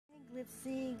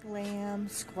Glitzy Glam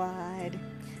Squad.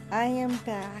 I am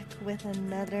back with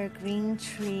another green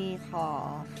tree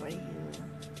haul for you.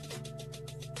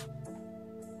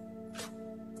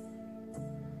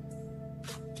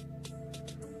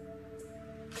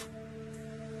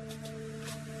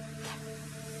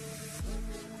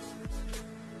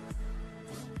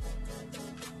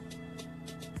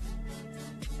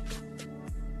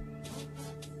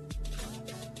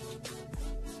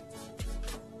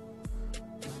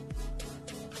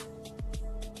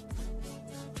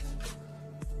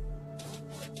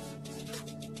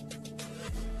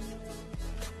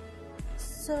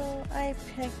 So I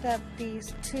picked up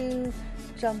these two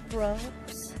jump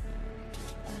ropes.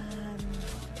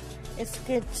 It's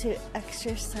good to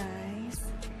exercise.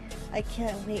 I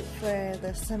can't wait for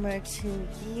the summer to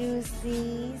use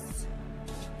these.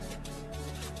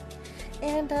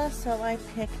 And also I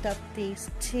picked up these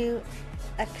two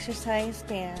exercise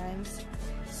bands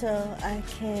so I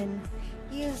can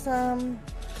use them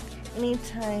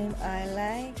anytime I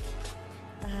like,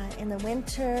 in the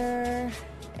winter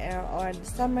or in the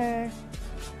summer.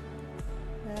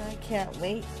 I can't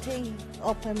wait to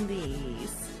open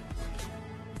these.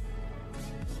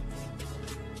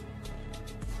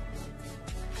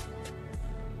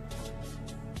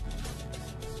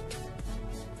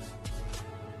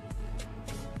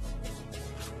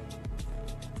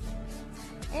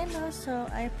 And also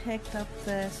I picked up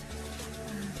this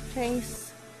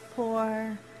face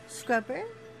pore scrubber.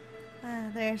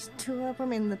 There's two of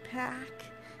them in the pack.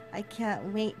 I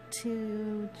can't wait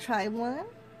to try one.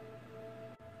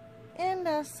 And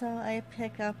also I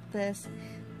pick up this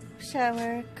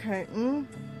shower curtain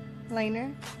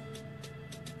liner.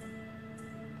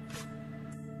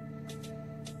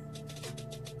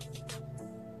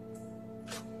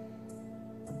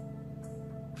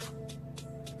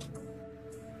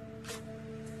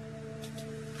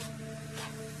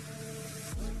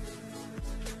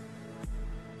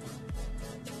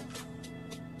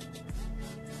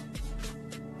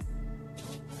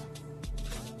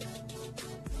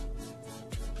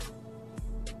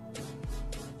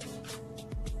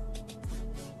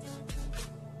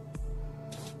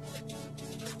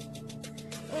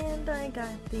 And I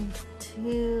got these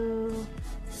two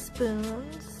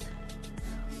spoons,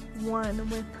 one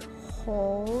with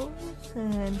holes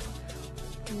and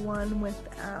one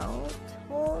without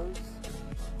holes.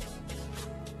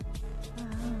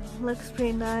 Looks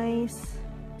pretty nice.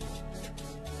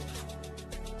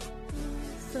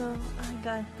 So I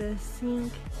got this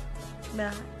sink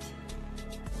mat.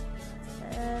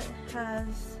 It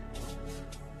has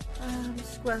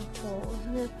square holes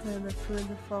in it for the food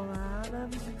to fall out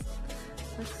of.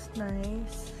 Looks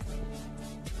nice.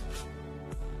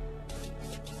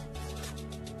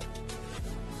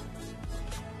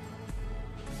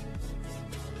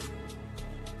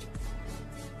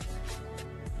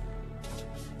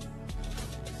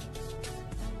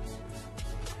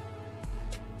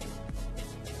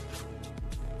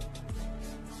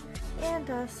 And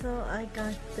also I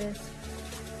got this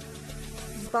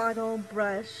bottle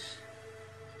brush,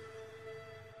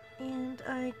 and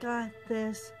I got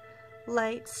this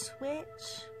light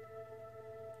switch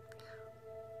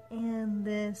and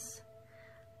this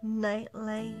night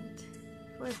light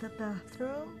for the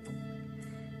bathroom,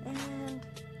 and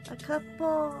a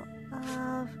couple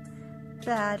of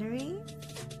batteries.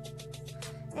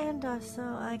 And also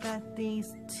I got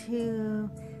these two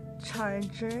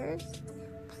chargers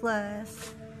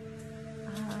plus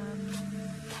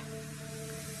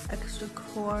extra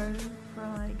cord for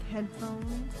like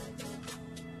headphones.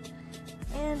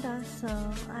 And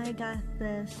also I got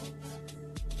this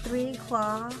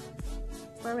 3-claw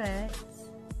barrettes.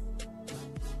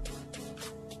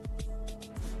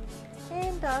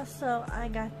 And also I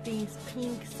got these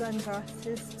pink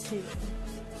sunglasses too.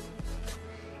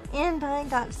 And I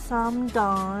got some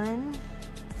Dawn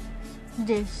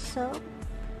dish soap.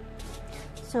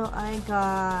 So I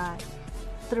got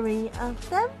 3 of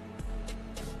them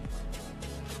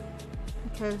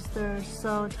because they're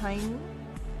so tiny.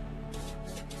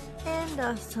 And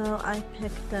also I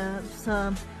picked up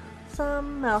some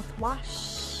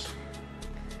mouthwash.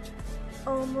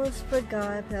 Almost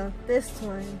forgot about this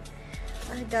one.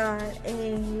 I got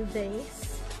a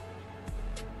vase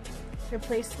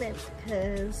replacement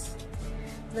because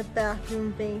the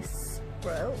bathroom vase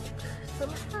broke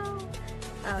somehow.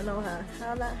 I don't know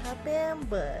how that happened,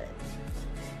 but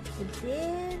it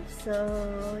did.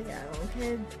 So yeah, I'm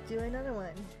gonna do another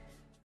one.